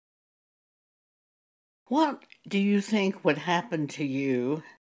What do you think would happen to you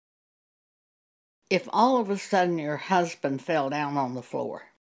if all of a sudden your husband fell down on the floor?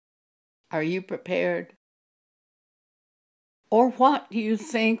 Are you prepared? Or what do you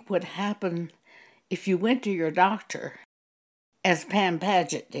think would happen if you went to your doctor, as Pam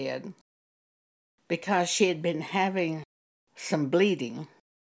Paget did, because she had been having some bleeding,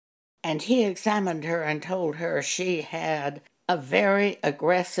 and he examined her and told her she had a very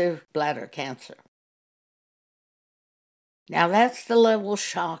aggressive bladder cancer? Now that's the level of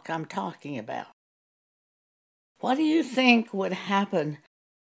shock I'm talking about. What do you think would happen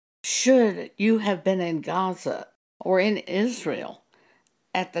should you have been in Gaza or in Israel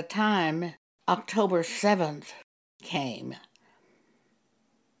at the time October 7th came?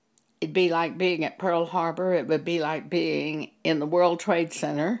 It'd be like being at Pearl Harbor. It would be like being in the World Trade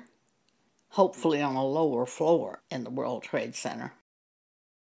Center, hopefully on a lower floor in the World Trade Center.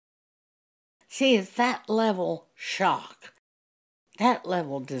 See, it's that level shock, that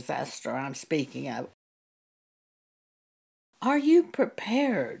level disaster I'm speaking of. Are you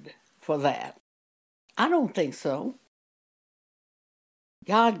prepared for that? I don't think so.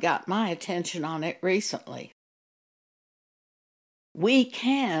 God got my attention on it recently. We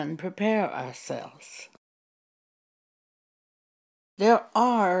can prepare ourselves. There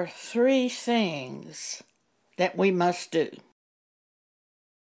are 3 things that we must do.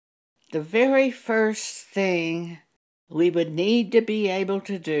 The very first thing we would need to be able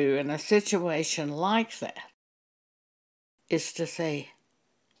to do in a situation like that is to say,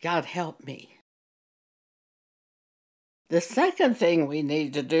 God, help me. The second thing we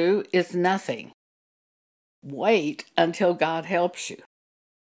need to do is nothing. Wait until God helps you.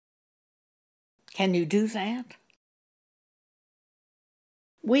 Can you do that?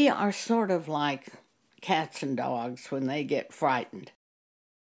 We are sort of like cats and dogs when they get frightened.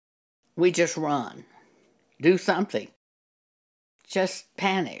 We just run. Do something. Just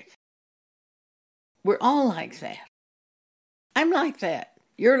panic. We're all like that. I'm like that.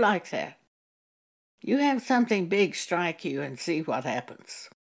 You're like that. You have something big strike you and see what happens.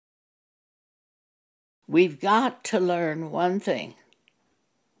 We've got to learn one thing.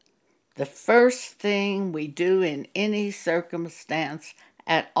 The first thing we do in any circumstance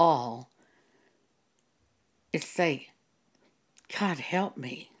at all is say, God, help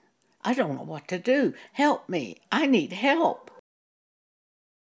me. I don't know what to do. Help me. I need help.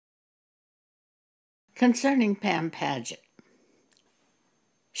 Concerning Pam Paget,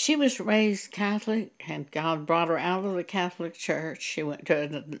 she was raised Catholic, and God brought her out of the Catholic Church. She went to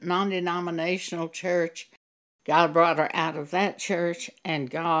a non-denominational church. God brought her out of that church, and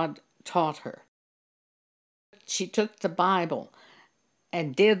God taught her. She took the Bible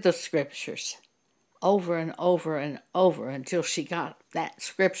and did the scriptures over and over and over until she got that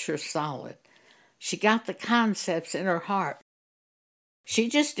scripture solid. She got the concepts in her heart. She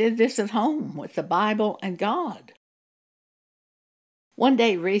just did this at home with the Bible and God. One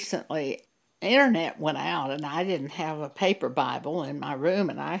day recently, the internet went out and I didn't have a paper Bible in my room,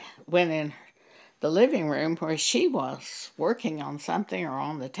 and I went in the living room where she was working on something or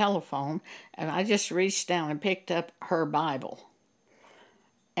on the telephone, and I just reached down and picked up her Bible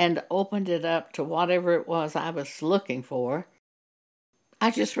and opened it up to whatever it was I was looking for.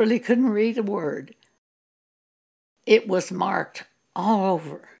 I just really couldn't read a word. It was marked all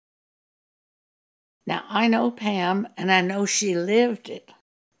over. Now, I know Pam, and I know she lived it,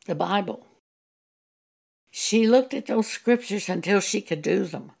 the Bible. She looked at those scriptures until she could do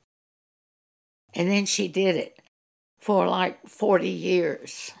them. And then she did it for like 40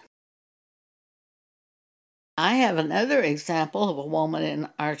 years. I have another example of a woman in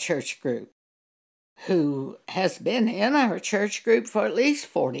our church group who has been in our church group for at least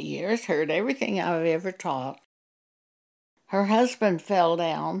 40 years, heard everything I've ever taught. Her husband fell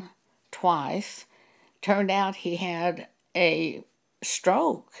down twice. Turned out he had a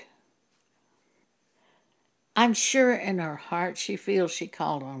stroke. I'm sure in her heart she feels she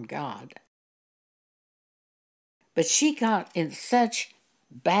called on God. But she got in such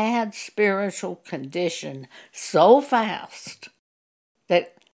bad spiritual condition so fast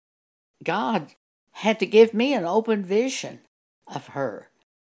that God had to give me an open vision of her.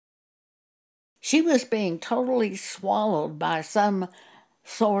 She was being totally swallowed by some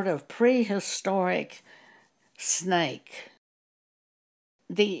sort of prehistoric snake.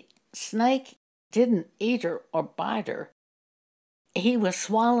 The snake didn't eat her or bite her. He was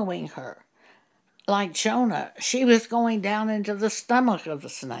swallowing her. Like Jonah, she was going down into the stomach of the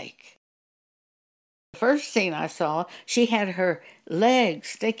snake. The first scene I saw, she had her legs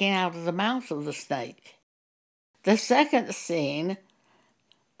sticking out of the mouth of the snake. The second scene,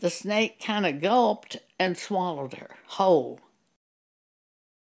 the snake kind of gulped and swallowed her whole.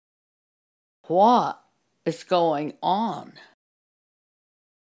 What is going on?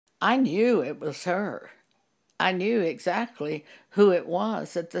 I knew it was her. I knew exactly who it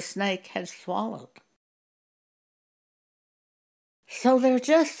was that the snake had swallowed. So there are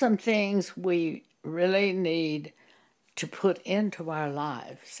just some things we really need to put into our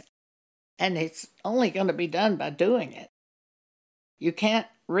lives. And it's only going to be done by doing it. You can't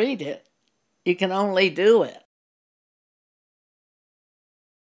read it. You can only do it.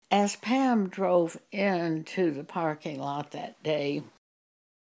 As Pam drove into the parking lot that day,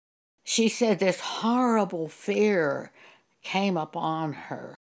 she said this horrible fear came upon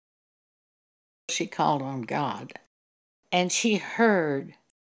her. She called on God, and she heard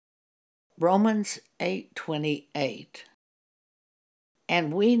Romans 8:28.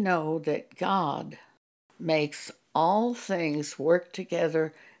 And we know that God makes all things work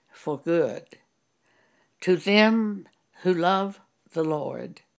together for good to them who love the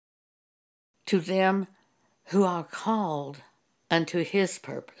Lord, to them who are called unto his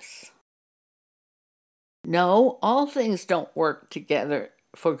purpose. No, all things don't work together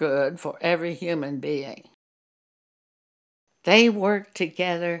for good for every human being. They work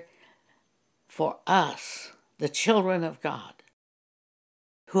together for us, the children of God,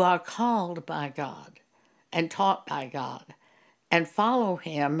 who are called by God and taught by God and follow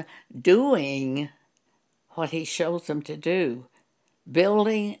him doing what he shows them to do,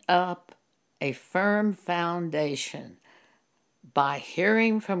 building up a firm foundation by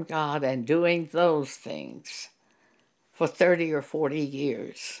hearing from God and doing those things for 30 or 40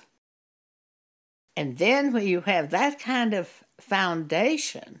 years. And then when you have that kind of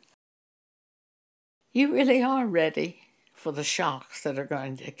foundation, you really are ready for the shocks that are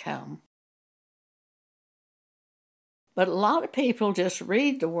going to come. But a lot of people just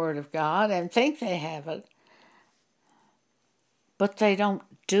read the Word of God and think they have it, but they don't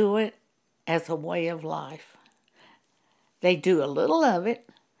do it as a way of life. They do a little of it,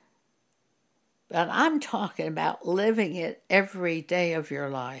 but I'm talking about living it every day of your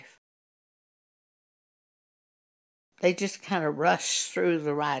life. They just kind of rush through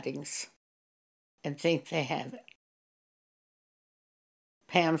the writings and think they have it.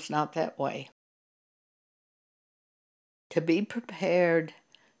 Pam's not that way. To be prepared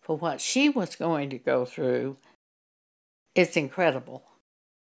for what she was going to go through is incredible.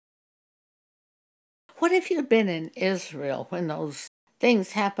 What if you'd been in Israel when those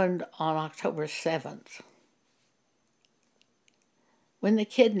things happened on October 7th? When the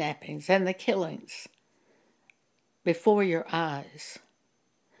kidnappings and the killings before your eyes,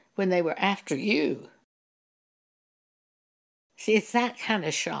 when they were after you. See, it's that kind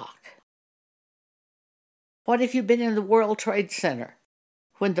of shock. What if you'd been in the World Trade Center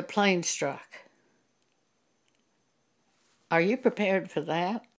when the plane struck? Are you prepared for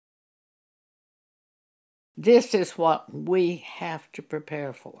that? This is what we have to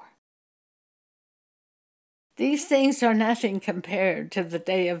prepare for. These things are nothing compared to the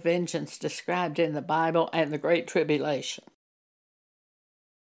day of vengeance described in the Bible and the Great Tribulation.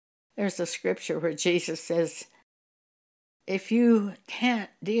 There's a scripture where Jesus says, if you can't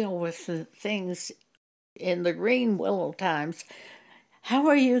deal with the things in the green willow times, how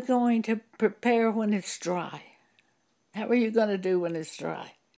are you going to prepare when it's dry? How are you going to do when it's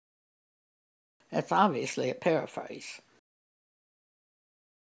dry? That's obviously a paraphrase.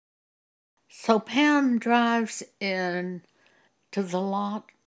 So Pam drives in to the lot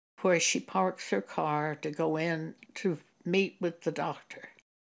where she parks her car to go in to meet with the doctor.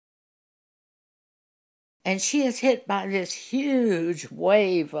 And she is hit by this huge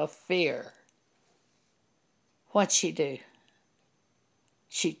wave of fear. What'd she do?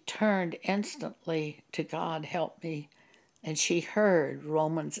 She turned instantly to God, help me, and she heard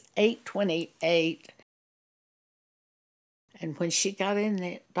Romans 8:28. And when she got in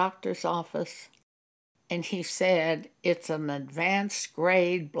the doctor's office and he said, it's an advanced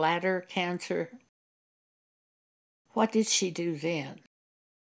grade bladder cancer, what did she do then?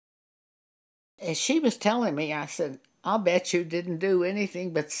 As she was telling me, I said, I'll bet you didn't do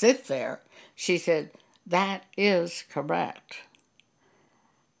anything but sit there. She said, that is correct.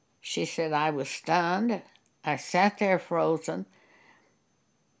 She said, I was stunned. I sat there frozen.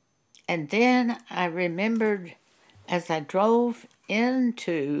 And then I remembered as I drove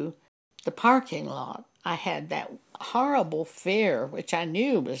into the parking lot, I had that horrible fear, which I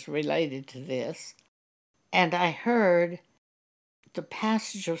knew was related to this. And I heard the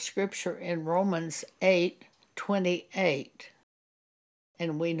passage of Scripture in Romans 8:28.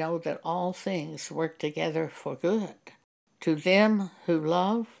 And we know that all things work together for good to them who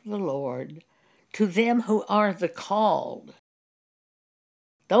love the Lord, to them who are the called,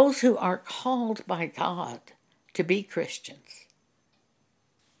 those who are called by God to be Christians,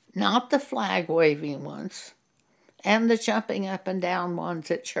 not the flag-waving ones and the jumping up and down ones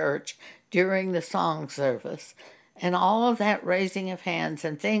at church during the song service and all of that raising of hands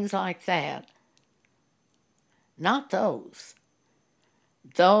and things like that. Not those.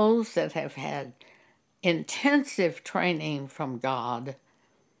 Those that have had intensive training from God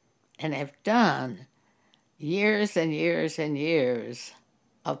and have done years and years and years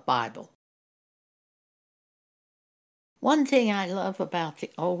of Bible. One thing I love about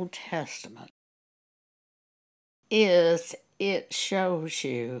the Old Testament is it shows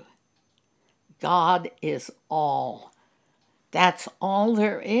you God is all. That's all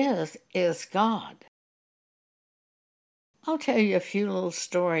there is God. I'll tell you a few little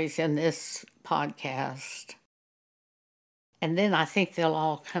stories in this podcast, and then I think they'll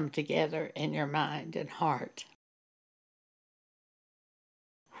all come together in your mind and heart.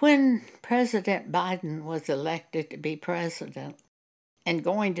 When President Biden was elected to be president and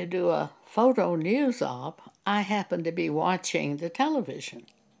going to do a photo news op, I happened to be watching the television.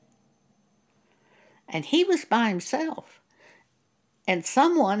 And he was by himself. And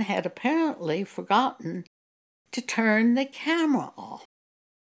someone had apparently forgotten to turn the camera off.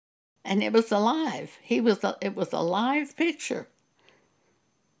 And it was alive. It was a live picture,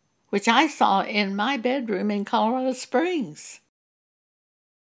 which I saw in my bedroom in Colorado Springs.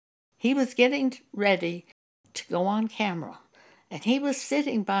 He was getting ready to go on camera, and he was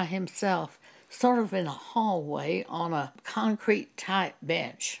sitting by himself, sort of in a hallway on a concrete-type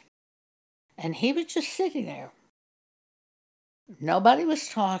bench. And he was just sitting there. Nobody was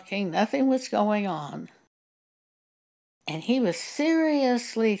talking, nothing was going on. And he was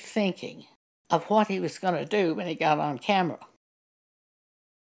seriously thinking of what he was going to do when he got on camera.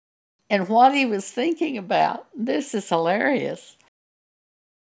 And what he was thinking about, this is hilarious.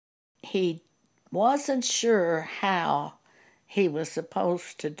 He wasn't sure how he was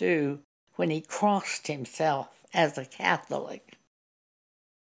supposed to do when he crossed himself as a Catholic.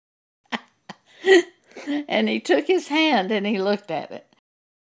 And he took his hand and he looked at it.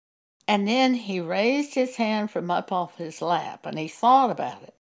 And then he raised his hand from up off his lap and he thought about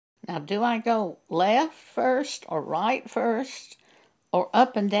it. Now, do I go left first or right first or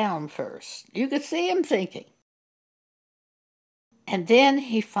up and down first? You could see him thinking. And then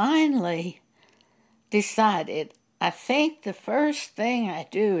he finally decided, I think the first thing I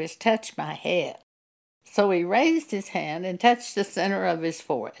do is touch my head. So he raised his hand and touched the center of his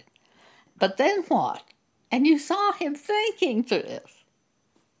forehead. But then what? And you saw him thinking through this.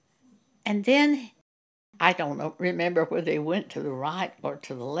 And then, I don't remember whether he went to the right or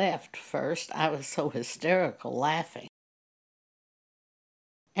to the left first. I was so hysterical laughing.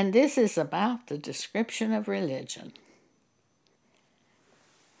 And this is about the description of religion.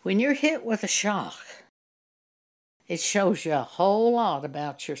 When you're hit with a shock, it shows you a whole lot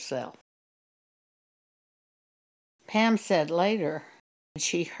about yourself. Pam said later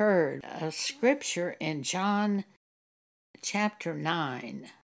she heard a scripture in John chapter 9.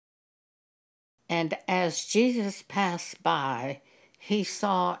 And as Jesus passed by, he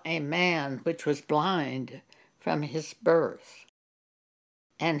saw a man which was blind from his birth.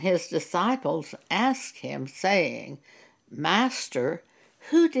 And his disciples asked him, saying, Master,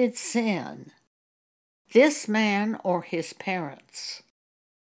 who did sin, this man or his parents,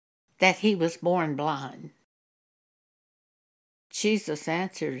 that he was born blind? Jesus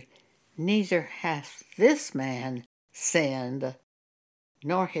answered, Neither hath this man sinned,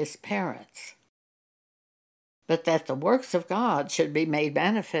 nor his parents, but that the works of God should be made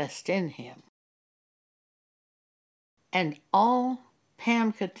manifest in him. And all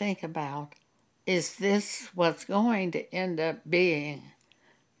Pam could think about is this what's going to end up being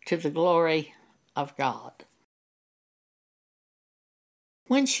to the glory of God.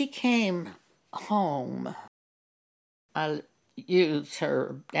 When she came home, I used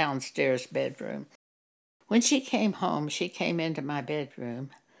her downstairs bedroom. When she came home, she came into my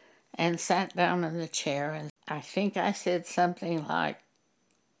bedroom and sat down in the chair, and I think I said something like,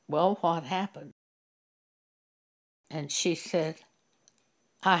 well, what happened? And she said,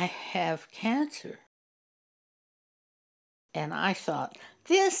 I have cancer. And I thought,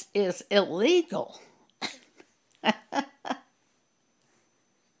 this is illegal.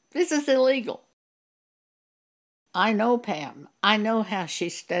 This is illegal. I know Pam. I know how she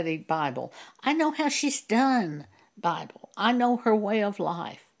studied Bible. I know how she's done Bible. I know her way of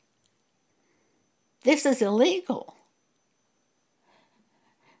life. This is illegal.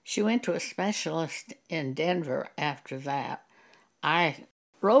 She went to a specialist in Denver after that. I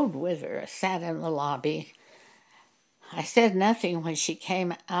rode with her, sat in the lobby. I said nothing when she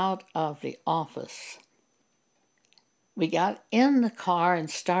came out of the office. We got in the car and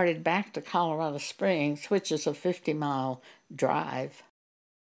started back to Colorado Springs, which is a 50-mile drive.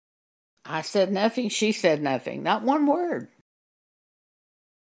 I said nothing, she said nothing, not one word.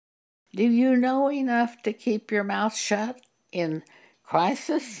 Do you know enough to keep your mouth shut in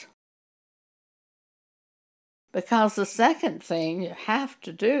crisis? Because the second thing you have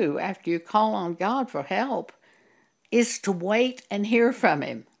to do after you call on God for help is to wait and hear from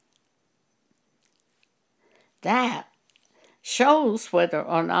Him. That shows whether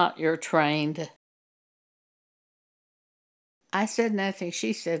or not you're trained. I said nothing,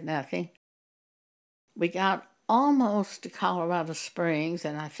 she said nothing. We got almost to Colorado Springs,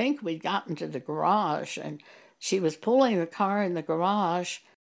 and I think we'd gotten to the garage, and she was pulling the car in the garage,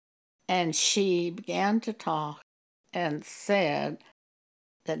 and she began to talk and said,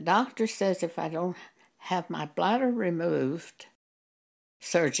 the doctor says if I don't have my bladder removed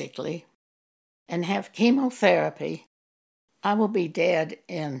surgically and have chemotherapy, I will be dead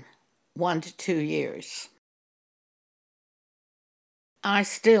in 1 to 2 years. I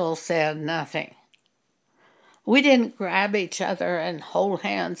still said nothing. We didn't grab each other and hold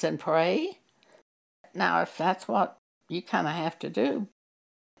hands and pray. Now, if that's what you kind of have to do,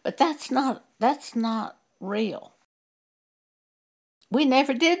 but that's not real. We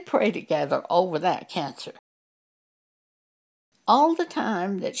never did pray together over that cancer. All the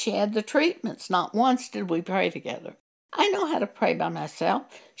time that she had the treatments, not once did we pray together. I know how to pray by myself.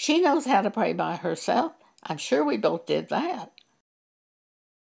 She knows how to pray by herself. I'm sure we both did that.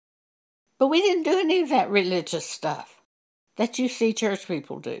 But we didn't do any of that religious stuff that you see church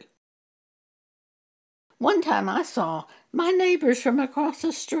people do. One time I saw my neighbors from across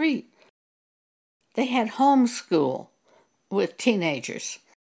the street. They had homeschool with teenagers.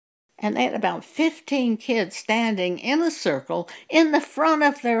 And they had about 15 kids standing in a circle in the front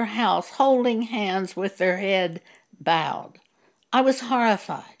of their house, holding hands with their head bowed. I was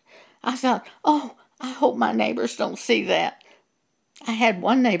horrified. I thought, oh, I hope my neighbors don't see that. I had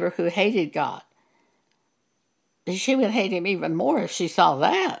one neighbor who hated God. She would hate him even more if she saw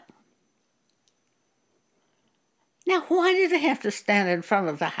that. Now, why do they have to stand in front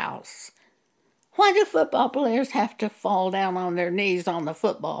of the house? Why do football players have to fall down on their knees on the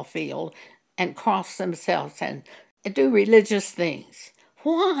football field and cross themselves and do religious things?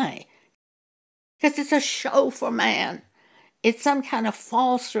 Why? Because it's a show for man. It's some kind of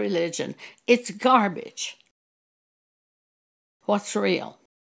false religion. It's garbage. What's real?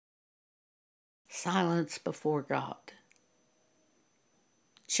 Silence before God.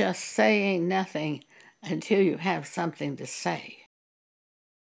 Just saying nothing until you have something to say.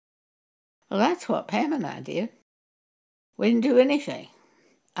 Well, that's what Pam and I did. We didn't do anything.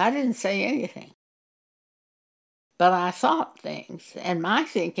 I didn't say anything. But I thought things, and my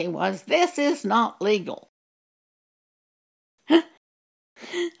thinking was, this is not legal.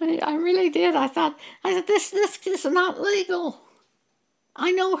 I really did. I thought this is not legal.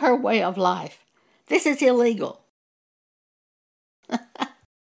 I know her way of life. This is illegal. And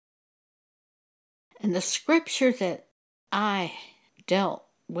the scripture that I dealt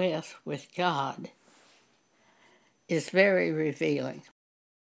with God is very revealing.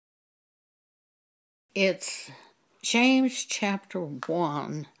 It's James chapter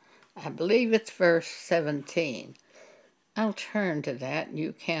 1, I believe it's verse 17. I'll turn to that, and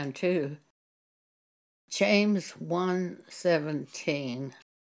you can too. James 1:17.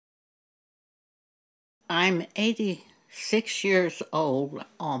 I'm 86 years old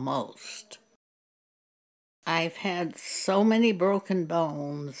almost. I've had so many broken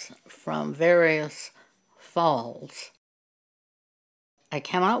bones from various falls. I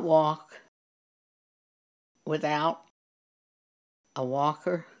cannot walk without a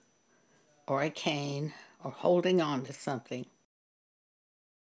walker or a cane or holding on to something.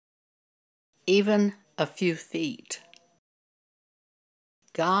 Even a few feet.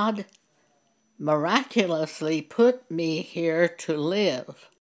 God miraculously put me here to live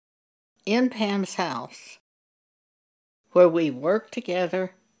in Pam's house, where we work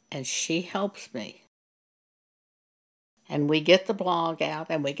together and she helps me. And we get the blog out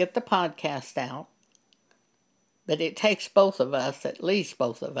and we get the podcast out. But it takes both of us, at least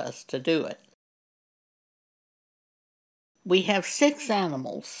both of us, to do it. We have 6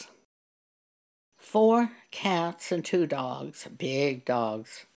 animals. 4 cats and 2 dogs, big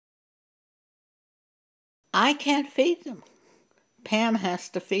dogs. I can't feed them. Pam has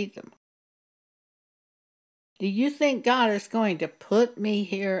to feed them. Do you think God is going to put me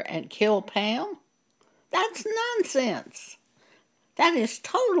here and kill Pam? That's nonsense. That is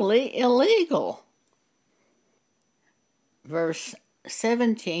totally illegal. Verse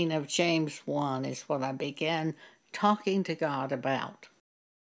 17 of James 1 is what I began talking to God about.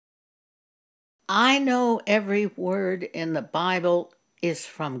 I know every word in the Bible is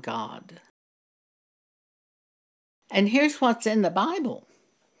from God. And here's what's in the Bible.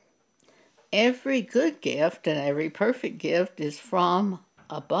 Every good gift and every perfect gift is from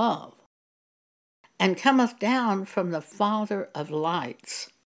above, and cometh down from the Father of lights,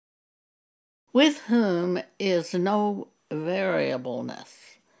 with whom is no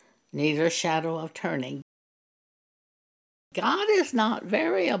variableness, neither shadow of turning. God is not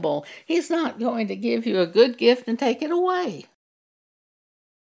variable. He's not going to give you a good gift and take it away.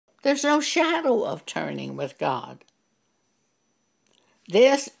 There's no shadow of turning with God.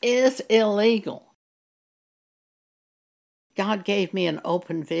 This is illegal. God gave me an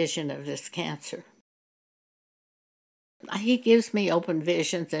open vision of this cancer. He gives me open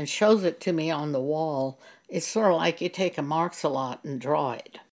visions and shows it to me on the wall. It's sort of like you take a Mark-a-Lot and draw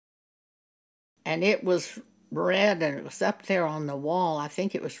it. And it was red, and it was up there on the wall. I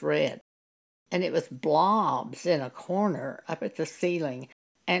think it was red. And it was blobs in a corner up at the ceiling.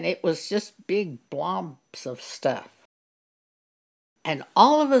 And it was just big blobs of stuff. And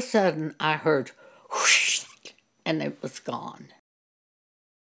all of a sudden, I heard whoosh, and it was gone.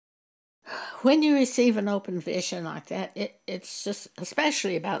 When you receive an open vision like that, it's just,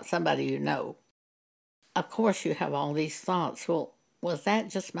 especially about somebody you know. Of course, you have all these thoughts. Well, was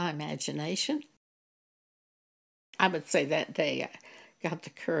that just my imagination? I would say that day I got the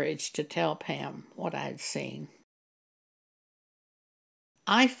courage to tell Pam what I had seen.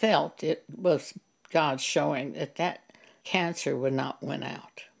 I felt it was God showing that cancer would not win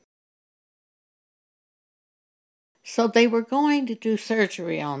out. So they were going to do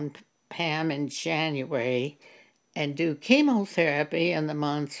surgery on Pam in January and do chemotherapy in the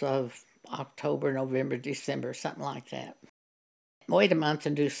months of October, November, December, something like that. Wait a month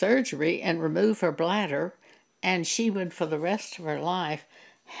and do surgery and remove her bladder, and she would, for the rest of her life,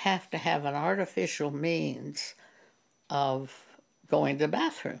 have to have an artificial means of going to the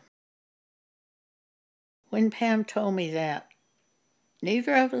bathroom. When Pam told me that,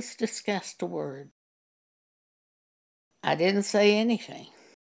 neither of us discussed a word. I didn't say anything.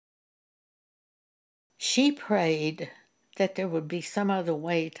 She prayed that there would be some other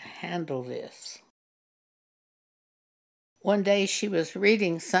way to handle this. One day she was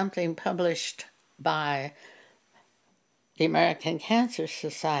reading something published by the American Cancer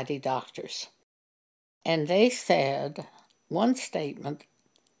Society doctors, and they said, one statement,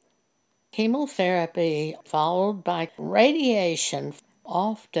 chemotherapy followed by radiation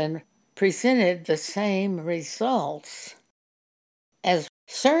often presented the same results as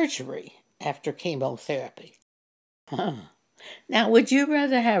surgery after chemotherapy. Now, would you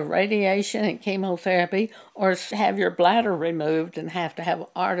rather have radiation and chemotherapy or have your bladder removed and have to have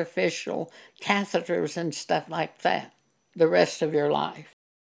artificial catheters and stuff like that the rest of your life?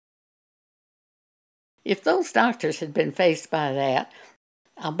 If those doctors had been faced by that,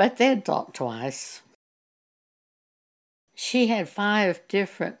 I'll bet they'd thought twice. She had 5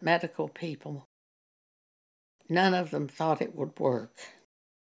 different medical people. None of them thought it would work.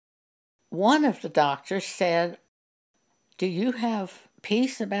 One of the doctors said, "Do you have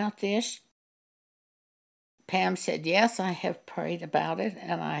peace about this?" Pam said, "Yes, I have prayed about it,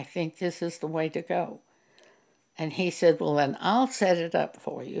 and I think this is the way to go." And he said, "Well, then I'll set it up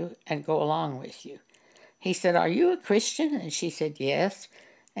for you and go along with you." He said, "Are you a Christian?" And she said, "Yes."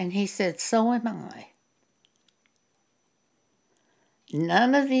 And he said, "So am I."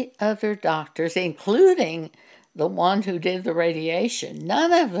 None of the other doctors, including the one who did the radiation,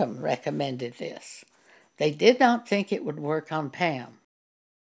 none of them recommended this. They did not think it would work on Pam.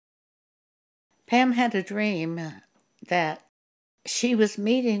 Pam had a dream that she was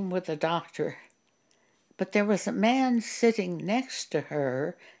meeting with a doctor, but there was a man sitting next to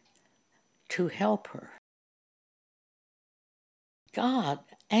her to help her. God,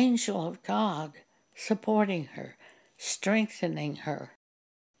 angel of God, supporting her, strengthening her,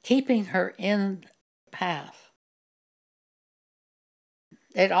 keeping her in the path.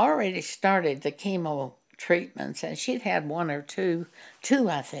 They'd already started the chemo treatments, and she'd had 1 or 2,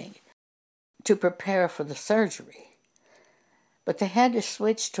 I think, to prepare for the surgery. But they had to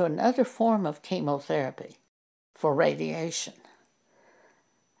switch to another form of chemotherapy for radiation.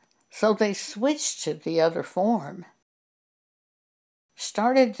 So they switched to the other form,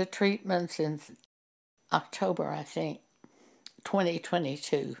 started the treatments in October, I think,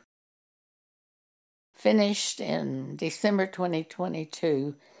 2022. finished in December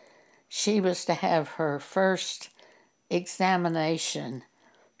 2022. She was to have her first examination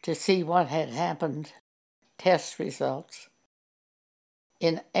to see what had happened, test results,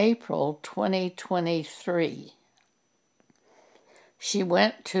 in April 2023. She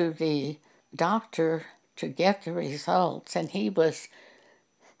went to the doctor to get the results, and he was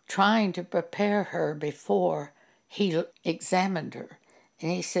trying to prepare her before he examined her.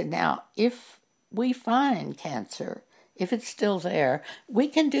 And he said, now, if we find cancer, if it's still there, we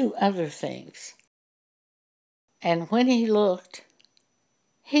can do other things. And when he looked,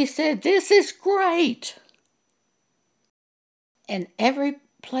 he said, this is great. And every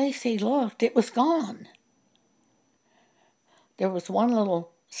place he looked, it was gone. There was one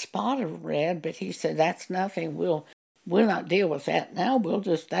little spot of red, but he said, that's nothing. We'll not deal with that now.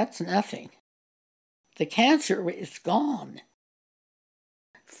 That's nothing. The cancer is gone.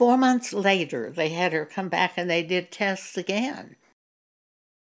 4 months later, they had her come back and they did tests again.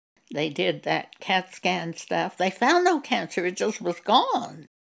 They did that CAT scan stuff. They found no cancer. It just was gone.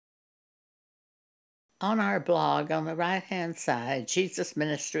 On our blog, on the right-hand side, Jesus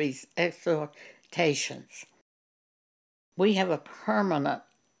Ministries Exhortations, we have a permanent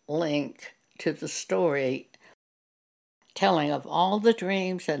link to the story telling of all the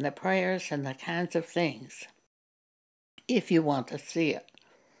dreams and the prayers and the kinds of things, if you want to see it.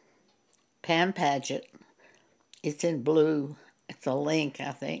 Pam Paget, it's in blue. It's a link,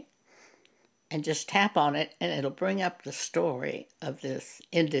 I think. And just tap on it, and it'll bring up the story of this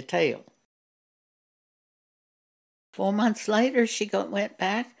in detail. 4 months later, she went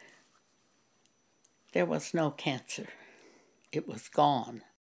back. There was no cancer. It was gone.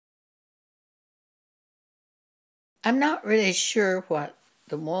 I'm not really sure what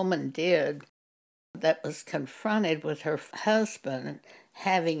the woman did that was confronted with her husband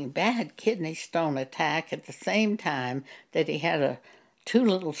having bad kidney stone attack at the same time that he had two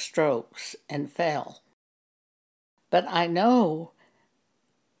little strokes and fell. But I know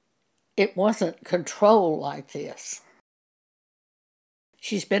it wasn't control like this.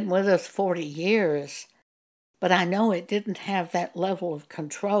 She's been with us 40 years, but I know it didn't have that level of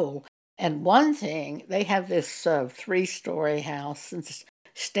control. And one thing, they have this 3-story house and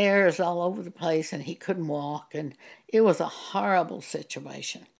stairs all over the place, and he couldn't walk, and it was a horrible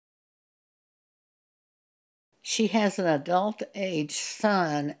situation. She has an adult-age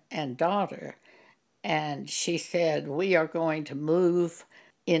son and daughter, and she said, we are going to move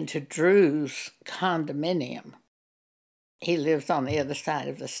into Drew's condominium. He lives on the other side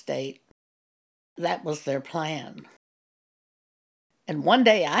of the state. That was their plan. And one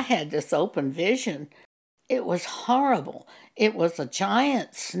day I had this open vision. It was horrible. It was a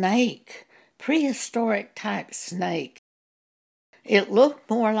giant snake, prehistoric type snake. It looked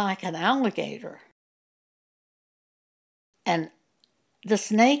more like an alligator. And the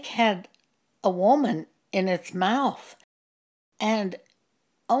snake had a woman in its mouth, and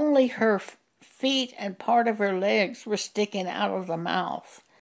only her feet and part of her legs were sticking out of the mouth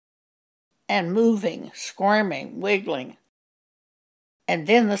and moving, squirming, wiggling. And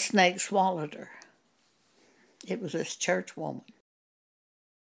then the snake swallowed her. It was this church woman.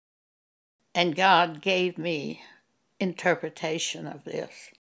 And God gave me interpretation of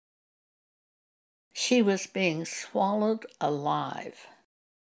this. She was being swallowed alive,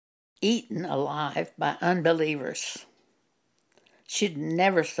 eaten alive by unbelievers. She'd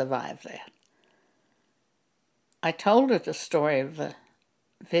never survive that. I told her the story of the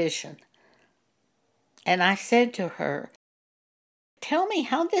vision. And I said to her, tell me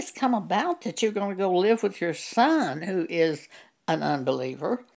how this come about that you're going to go live with your son who is an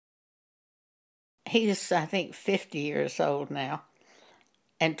unbeliever. He's, I think, 50 years old now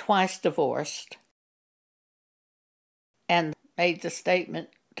and twice divorced. And made the statement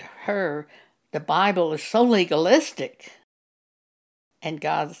to her, the Bible is so legalistic. And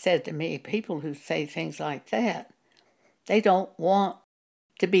God said to me, people who say things like that, they don't want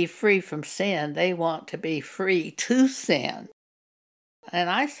to be free from sin. They want to be free to sin. And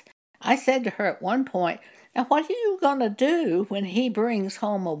I said to her at one point, now what are you going to do when he brings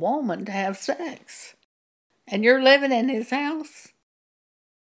home a woman to have sex? And you're living in his house?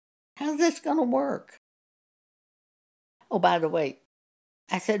 How's this going to work? Oh, by the way,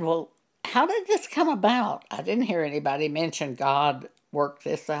 I said, well, how did this come about? I didn't hear anybody mention God worked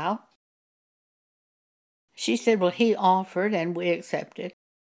this out. She said, well, he offered and we accepted.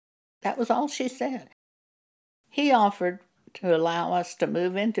 That was all she said. He offered to allow us to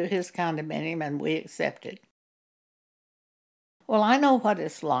move into his condominium and we accepted. Well, I know what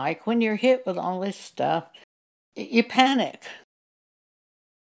it's like when you're hit with all this stuff. You panic.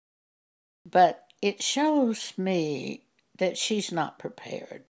 But it shows me that she's not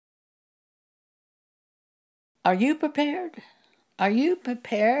prepared. Are you prepared? Are you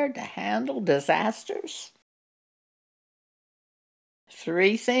prepared to handle disasters?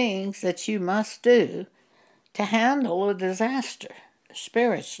 3 things that you must do to handle a disaster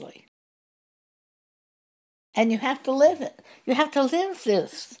spiritually. And you have to live it. You have to live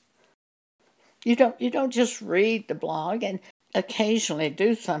this. You don't just read the blog and occasionally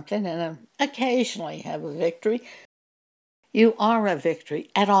do something and occasionally have a victory. You are a victory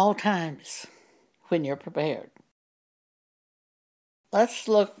at all times when you're prepared. Let's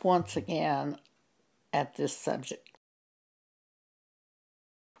look once again at this subject.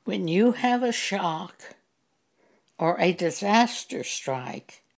 When you have a shock or a disaster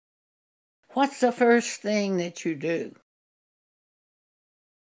strike, what's the first thing that you do?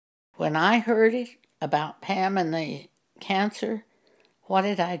 When I heard it about Pam and the cancer, what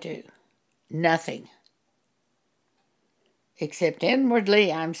did I do? Nothing. Except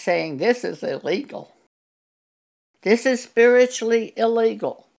inwardly I'm saying this is illegal. This is spiritually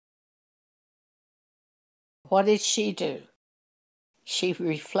illegal. What did she do? She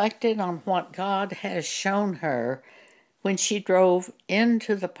reflected on what God has shown her when she drove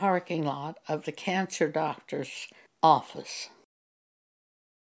into the parking lot of the cancer doctor's office.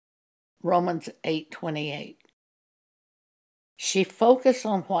 Romans 8:28. She focused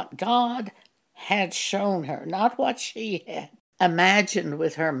on what God had shown her, not what she had imagined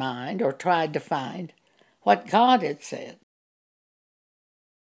with her mind or tried to find, what God had said.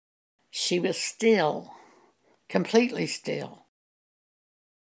 She was still, completely still.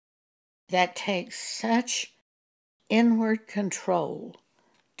 That takes such inward control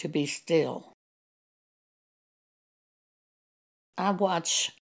to be still. I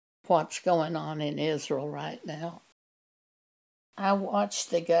watch what's going on in Israel right now. I watch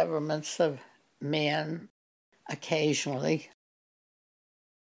the governments of men occasionally.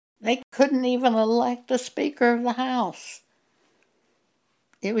 They couldn't even elect the Speaker of the House.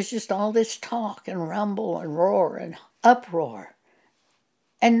 It was just all this talk and rumble and roar and uproar.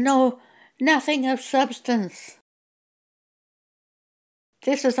 And nothing of substance.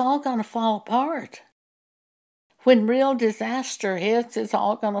 This is all going to fall apart. When real disaster hits, it's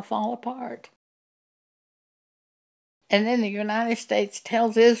all going to fall apart. And then the United States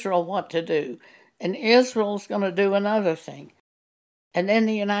tells Israel what to do, and Israel's going to do another thing. And then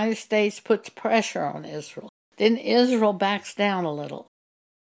the United States puts pressure on Israel. Then Israel backs down a little.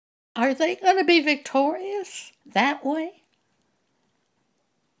 Are they going to be victorious that way?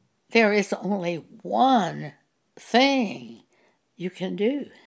 There is only one thing you can do.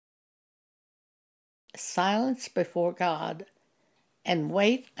 Silence before God and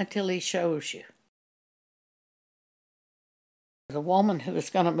wait until He shows you. The woman who was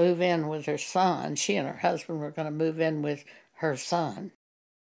going to move in with her son, she and her husband were going to move in with her son.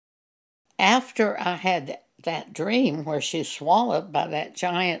 After I had that dream where she's swallowed by that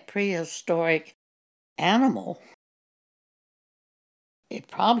giant prehistoric animal, it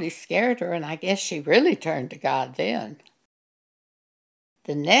probably scared her, and I guess she really turned to God then.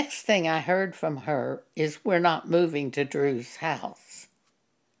 The next thing I heard from her is, we're not moving to Drew's house.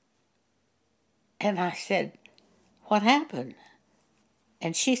 And I said, what happened?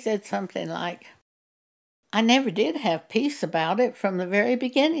 And she said something like, I never did have peace about it from the very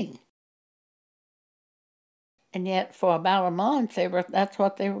beginning. And yet for about a month, that's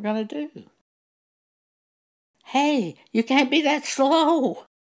what they were going to do. Hey, you can't be that slow.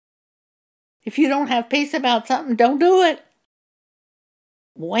 If you don't have peace about something, don't do it.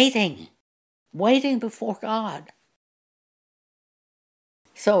 Waiting before God.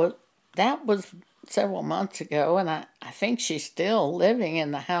 So that was several months ago, and I think she's still living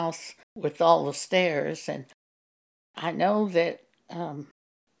in the house with all the stairs, and I know that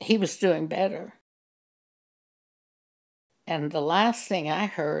he was doing better. And the last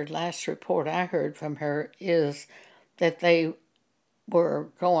report I heard from her is that they were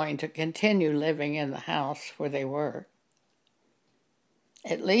going to continue living in the house where they were.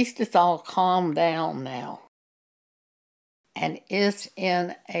 At least it's all calmed down now and is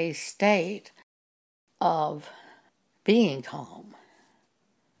in a state of being calm.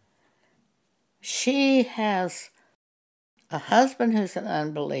 She has a husband who's an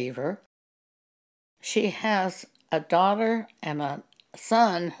unbeliever. She has a daughter and a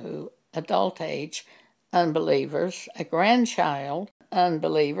son who, adult age, unbelievers, a grandchild,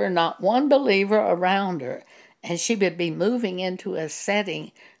 unbeliever, not one believer around her. And she would be moving into a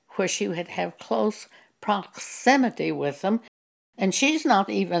setting where she would have close proximity with them. And she's not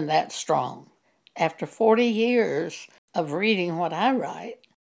even that strong. After 40 years of reading what I write,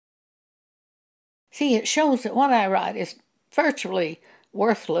 See, it shows that what I write is virtually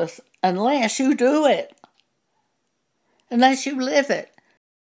worthless unless you do it, unless you live it.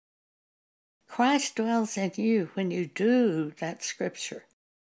 Christ dwells in you when you do that scripture.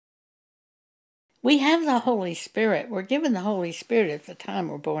 We have the Holy Spirit. We're given the Holy Spirit at the time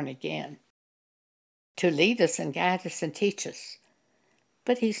we're born again to lead us and guide us and teach us.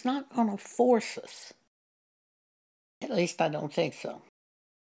 But He's not going to force us. At least I don't think so.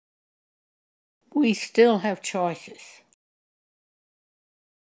 We still have choices.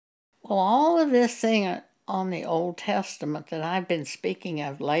 Well, all of this thing on the Old Testament that I've been speaking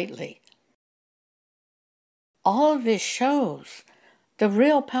of lately, all of this shows the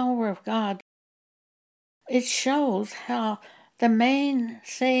real power of God. It shows how the main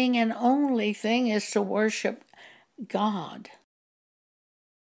thing and only thing is to worship God.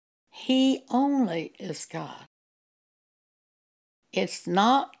 He only is God. It's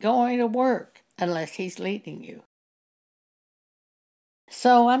not going to work unless He's leading you.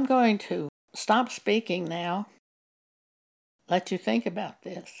 So I'm going to stop speaking now. Let you think about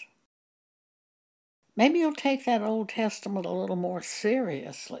this. Maybe you'll take that Old Testament a little more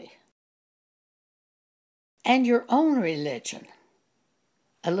seriously. And your own religion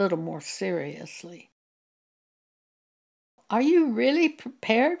a little more seriously. Are you really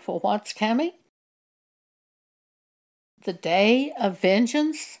prepared for what's coming? The day of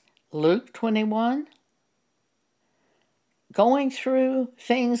vengeance, Luke 21. Going through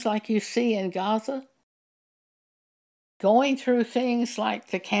things like you see in Gaza. Going through things like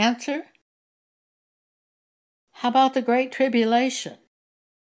the cancer. How about the Great Tribulation?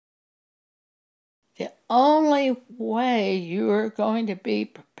 The only way you're going to be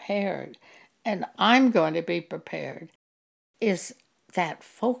prepared, and I'm going to be prepared, is that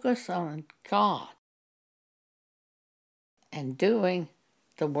focus on God and doing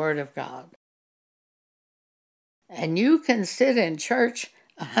the Word of God. And you can sit in church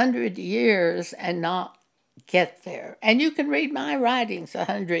 100 years and not get there. And you can read my writings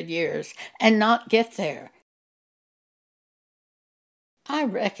 100 years and not get there. I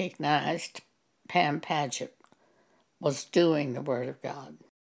recognized Pam Paget was doing the Word of God.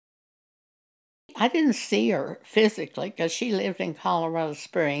 I didn't see her physically because she lived in Colorado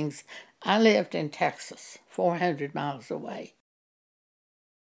Springs. I lived in Texas, 400 miles away.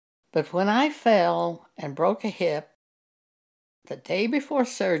 But when I fell and broke a hip, the day before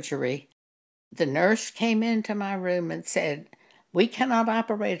surgery, the nurse came into my room and said, "We cannot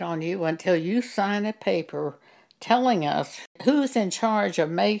operate on you until you sign a paper telling us who's in charge of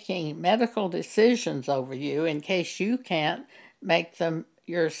making medical decisions over you in case you can't make them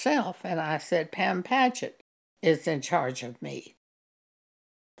yourself." And I said, "Pam Paget is in charge of me."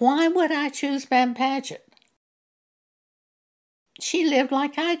 Why would I choose Pam Paget? She lived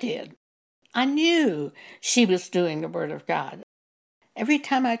like I did. I knew she was doing the Word of God. Every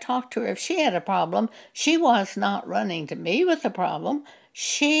time I talked to her, if she had a problem, she was not running to me with the problem.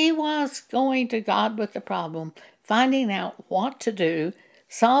 She was going to God with the problem, finding out what to do,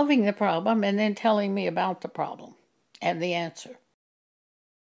 solving the problem, and then telling me about the problem and the answer.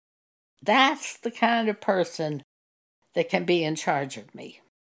 That's the kind of person that can be in charge of me.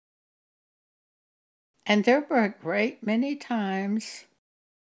 And there were a great many times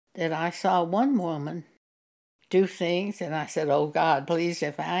that I saw one woman do things, and I said, "Oh God, please,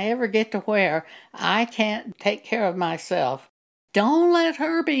 if I ever get to where I can't take care of myself, don't let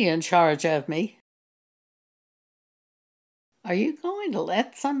her be in charge of me." Are you going to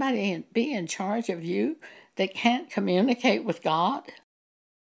let somebody be in charge of you that can't communicate with God?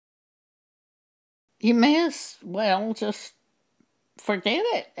 You may as well just forget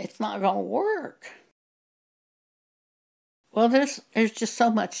it. It's not going to work. Well, there's just so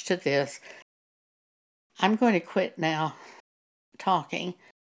much to this. I'm going to quit now talking.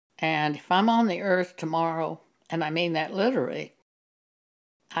 And if I'm on the earth tomorrow, and I mean that literally,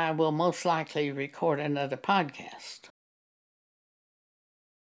 I will most likely record another podcast.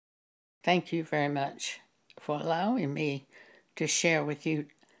 Thank you very much for allowing me to share with you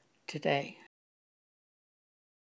today.